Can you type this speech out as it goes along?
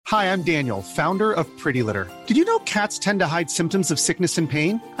Hi, I'm Daniel, founder of Pretty Litter. Did you know cats tend to hide symptoms of sickness and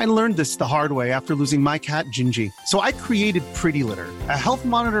pain? I learned this the hard way after losing my cat, Gingy. So I created Pretty Litter, a health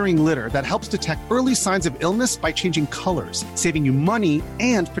monitoring litter that helps detect early signs of illness by changing colors, saving you money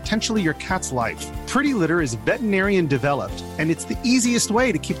and potentially your cat's life. Pretty Litter is veterinarian developed, and it's the easiest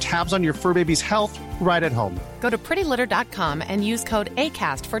way to keep tabs on your fur baby's health right at home. Go to prettylitter.com and use code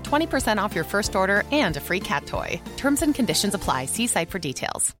ACAST for 20% off your first order and a free cat toy. Terms and conditions apply. See site for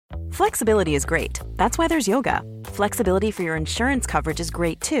details. Flexibility is great. That's why there's yoga. Flexibility for your insurance coverage is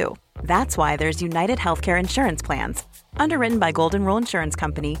great too. That's why there's United Healthcare Insurance Plans. Underwritten by Golden Rule Insurance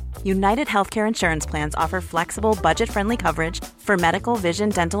Company, United Healthcare Insurance Plans offer flexible, budget-friendly coverage for medical, vision,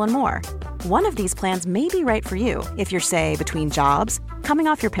 dental, and more. One of these plans may be right for you if you're, say, between jobs, coming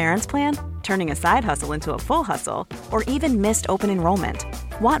off your parents' plan, turning a side hustle into a full hustle, or even missed open enrollment.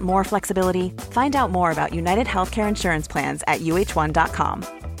 Want more flexibility? Find out more about United Healthcare Insurance Plans at uh1.com.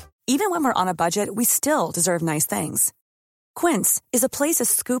 Even when we're on a budget, we still deserve nice things. Quince is a place to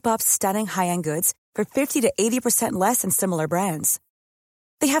scoop up stunning high-end goods for 50 to 80% less than similar brands.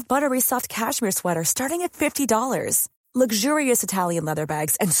 They have buttery soft cashmere sweaters starting at $50, luxurious Italian leather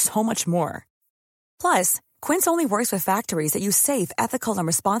bags, and so much more. Plus, Quince only works with factories that use safe, ethical, and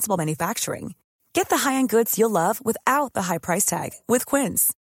responsible manufacturing. Get the high-end goods you'll love without the high price tag with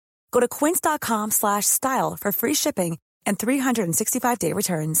Quince. Go to quince.com/style for free shipping and 365-day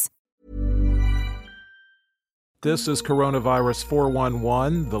returns. This is Coronavirus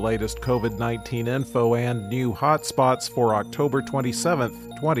 411, the latest COVID-19 info and new hotspots for October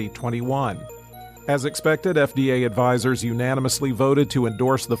 27th, 2021. As expected, FDA advisors unanimously voted to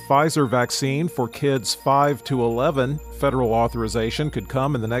endorse the Pfizer vaccine for kids 5 to 11. Federal authorization could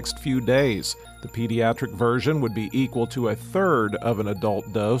come in the next few days. The pediatric version would be equal to a third of an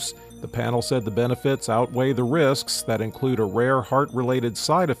adult dose. The panel said the benefits outweigh the risks that include a rare heart-related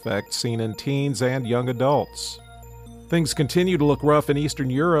side effect seen in teens and young adults. Things continue to look rough in Eastern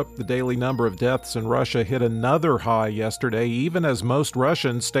Europe. The daily number of deaths in Russia hit another high yesterday, even as most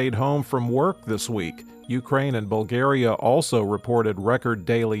Russians stayed home from work this week. Ukraine and Bulgaria also reported record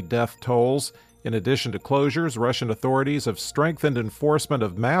daily death tolls. In addition to closures, Russian authorities have strengthened enforcement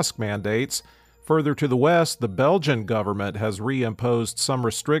of mask mandates. Further to the west, the Belgian government has reimposed some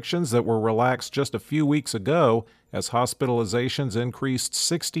restrictions that were relaxed just a few weeks ago as hospitalizations increased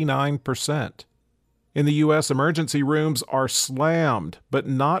 69%. In the U.S., emergency rooms are slammed, but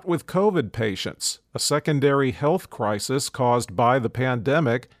not with COVID patients. A secondary health crisis caused by the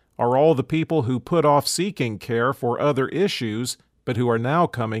pandemic are all the people who put off seeking care for other issues, but who are now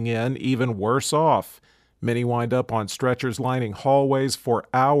coming in even worse off. Many wind up on stretchers lining hallways for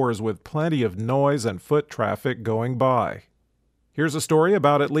hours with plenty of noise and foot traffic going by. Here's a story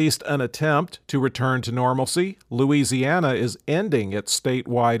about at least an attempt to return to normalcy. Louisiana is ending its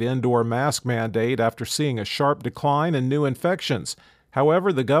statewide indoor mask mandate after seeing a sharp decline in new infections.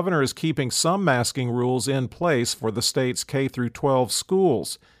 However, the governor is keeping some masking rules in place for the state's K-12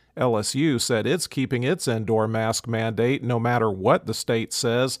 schools. LSU said it's keeping its indoor mask mandate no matter what the state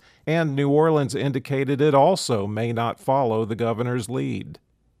says, and New Orleans indicated it also may not follow the governor's lead.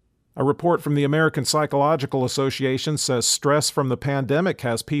 A report from the American Psychological Association says stress from the pandemic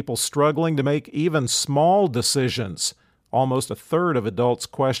has people struggling to make even small decisions. Almost a third of adults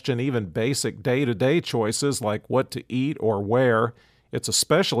question even basic day-to-day choices like what to eat or wear. It's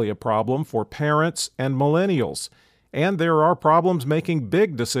especially a problem for parents and millennials. And there are problems making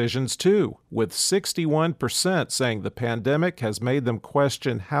big decisions, too, with 61% saying the pandemic has made them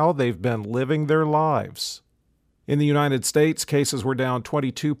question how they've been living their lives. In the United States, cases were down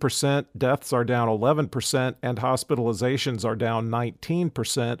 22%, deaths are down 11%, and hospitalizations are down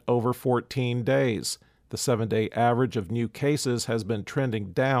 19% over 14 days. The 7-day average of new cases has been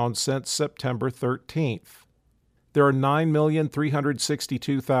trending down since September 13th. There are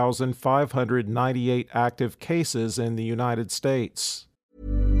 9,362,598 active cases in the United States.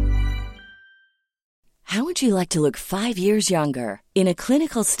 How would you like to look 5 years younger? In a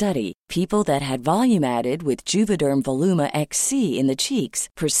clinical study, people that had volume added with Juvederm Voluma XC in the cheeks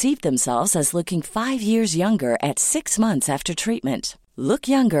perceived themselves as looking 5 years younger at 6 months after treatment. Look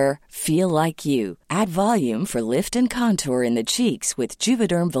younger, feel like you. Add volume for lift and contour in the cheeks with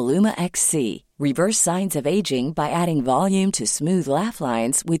Juvederm Voluma XC. Reverse signs of aging by adding volume to smooth laugh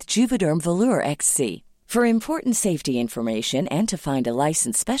lines with Juvederm Volure XC. For important safety information and to find a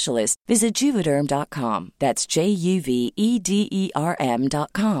licensed specialist, visit Juvederm.com. That's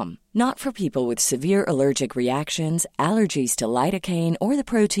JUVEDERM.com. Not for people with severe allergic reactions, allergies to lidocaine, or the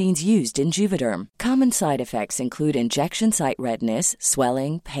proteins used in Juvederm. Common side effects include injection site redness,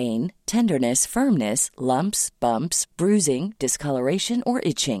 swelling, pain, tenderness, firmness, lumps, bumps, bruising, discoloration, or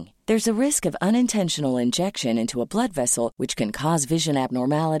itching. There's a risk of unintentional injection into a blood vessel, which can cause vision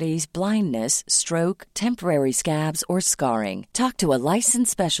abnormalities, blindness, stroke, temporary scabs, or scarring. Talk to a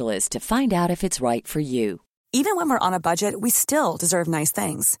licensed specialist to find out if it's right for you. Even when we're on a budget, we still deserve nice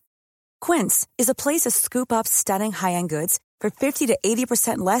things. Quince is a place to scoop up stunning high-end goods for 50 to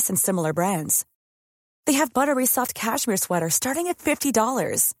 80% less than similar brands. They have buttery soft cashmere sweaters starting at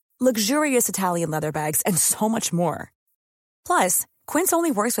 $50, luxurious Italian leather bags, and so much more. Plus, Quince only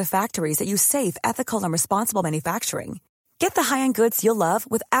works with factories that use safe, ethical, and responsible manufacturing. Get the high-end goods you'll love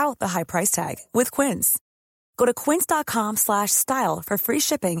without the high price tag with Quince. Go to quince.com/style for free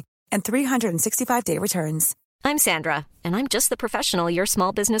shipping and 365-day returns. I'm Sandra, and I'm just the professional your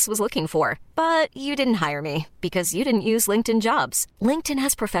small business was looking for. But you didn't hire me because you didn't use LinkedIn Jobs. LinkedIn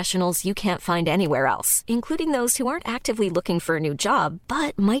has professionals you can't find anywhere else, including those who aren't actively looking for a new job,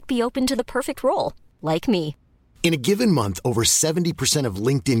 but might be open to the perfect role, like me. In a given month, over 70% of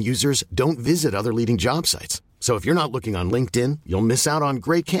LinkedIn users don't visit other leading job sites. So if you're not looking on LinkedIn, you'll miss out on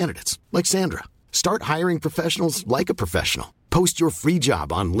great candidates like Sandra. Start hiring professionals like a professional. Post your free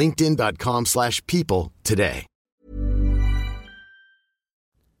job on linkedin.com/people today.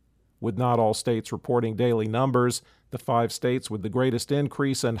 With not all states reporting daily numbers, the 5 states with the greatest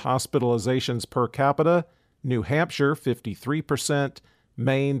increase in hospitalizations per capita: New Hampshire 53%,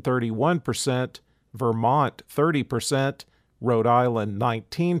 Maine 31%, Vermont 30%, Rhode Island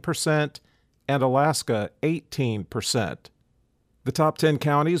 19%, and Alaska 18%. The top 10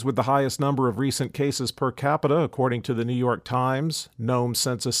 counties with the highest number of recent cases per capita, according to the New York Times: Nome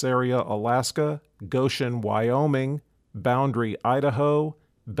Census Area, Alaska; Goshen, Wyoming; Boundary, Idaho;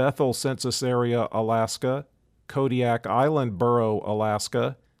 Bethel Census Area, Alaska; Kodiak Island Borough,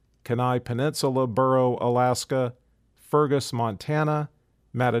 Alaska; Kenai Peninsula Borough, Alaska; Fergus, Montana;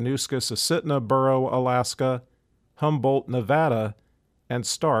 Matanuska-Susitna Borough, Alaska; Humboldt, Nevada; and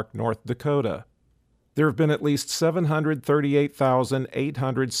Stark, North Dakota. There have been at least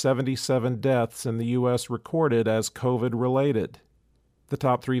 738,877 deaths in the U.S. recorded as COVID-related. The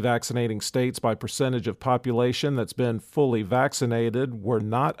top 3 vaccinating states by percentage of population that's been fully vaccinated were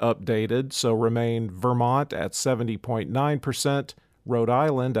not updated, so remain Vermont at 70.9%, Rhode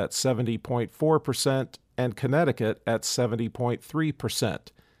Island at 70.4%, and Connecticut at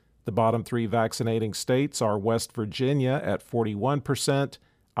 70.3%. The bottom 3 vaccinating states are West Virginia at 41%,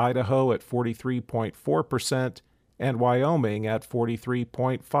 Idaho at 43.4%, and Wyoming at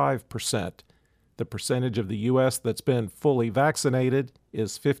 43.5%. The percentage of the U.S. that's been fully vaccinated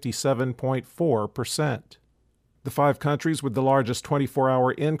is 57.4%. The 5 countries with the largest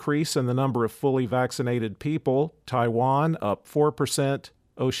 24-hour increase in the number of fully vaccinated people: Taiwan up 4%,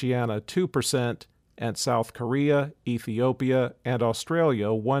 Oceania 2%, and South Korea, Ethiopia, and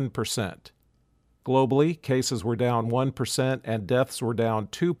Australia 1%. Globally, cases were down 1% and deaths were down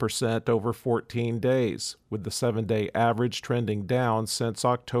 2% over 14 days, with the 7-day average trending down since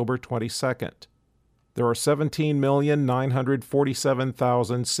October 22nd. There are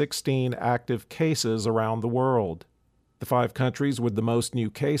 17,947,016 active cases around the world. The 5 countries with the most new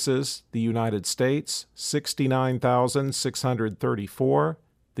cases: the United States, 69,634,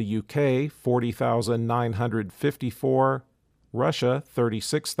 the UK, 40,954, Russia,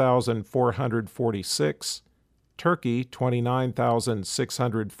 36,446, Turkey,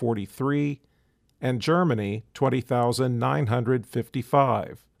 29,643, and Germany,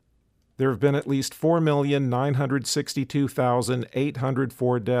 20,955. There have been at least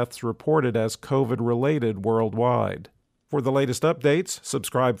 4,962,804 deaths reported as COVID-related worldwide. For the latest updates,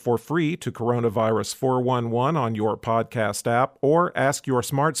 subscribe for free to Coronavirus 411 on your podcast app, or ask your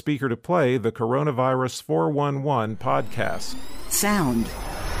smart speaker to play the Coronavirus 411 podcast. Sound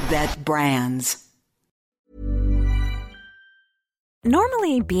that brands.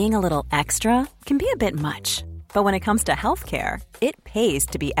 Normally, being a little extra can be a bit much, but when it comes to healthcare, it pays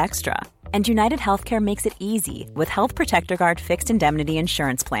to be extra. And United Healthcare makes it easy with Health Protector Guard fixed indemnity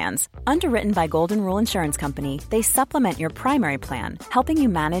insurance plans. Underwritten by Golden Rule Insurance Company, they supplement your primary plan, helping you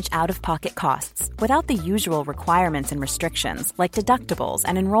manage out-of-pocket costs without the usual requirements and restrictions like deductibles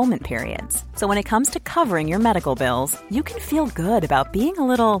and enrollment periods. So when it comes to covering your medical bills, you can feel good about being a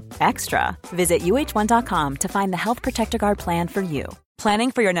little extra. Visit uh1.com to find the Health Protector Guard plan for you.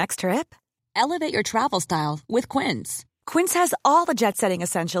 Planning for your next trip? Elevate your travel style with Quince. Quince has all the jet-setting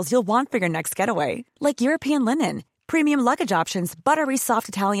essentials you'll want for your next getaway, like European linen, premium luggage options, buttery soft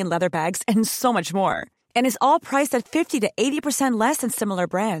Italian leather bags, and so much more. And is all priced at 50 to 80% less than similar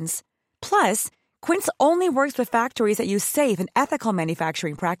brands. Plus, Quince only works with factories that use safe and ethical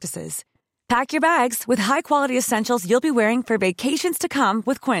manufacturing practices. Pack your bags with high-quality essentials you'll be wearing for vacations to come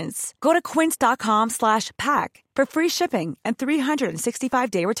with Quince. Go to quince.com/pack for free shipping and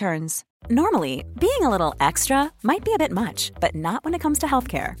 365-day returns. Normally, being a little extra might be a bit much, but not when it comes to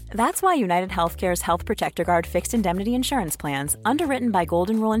healthcare. That's why United Healthcare's Health Protector Guard fixed indemnity insurance plans, underwritten by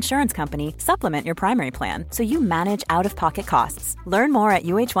Golden Rule Insurance Company, supplement your primary plan so you manage out-of-pocket costs. Learn more at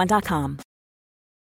uh1.com.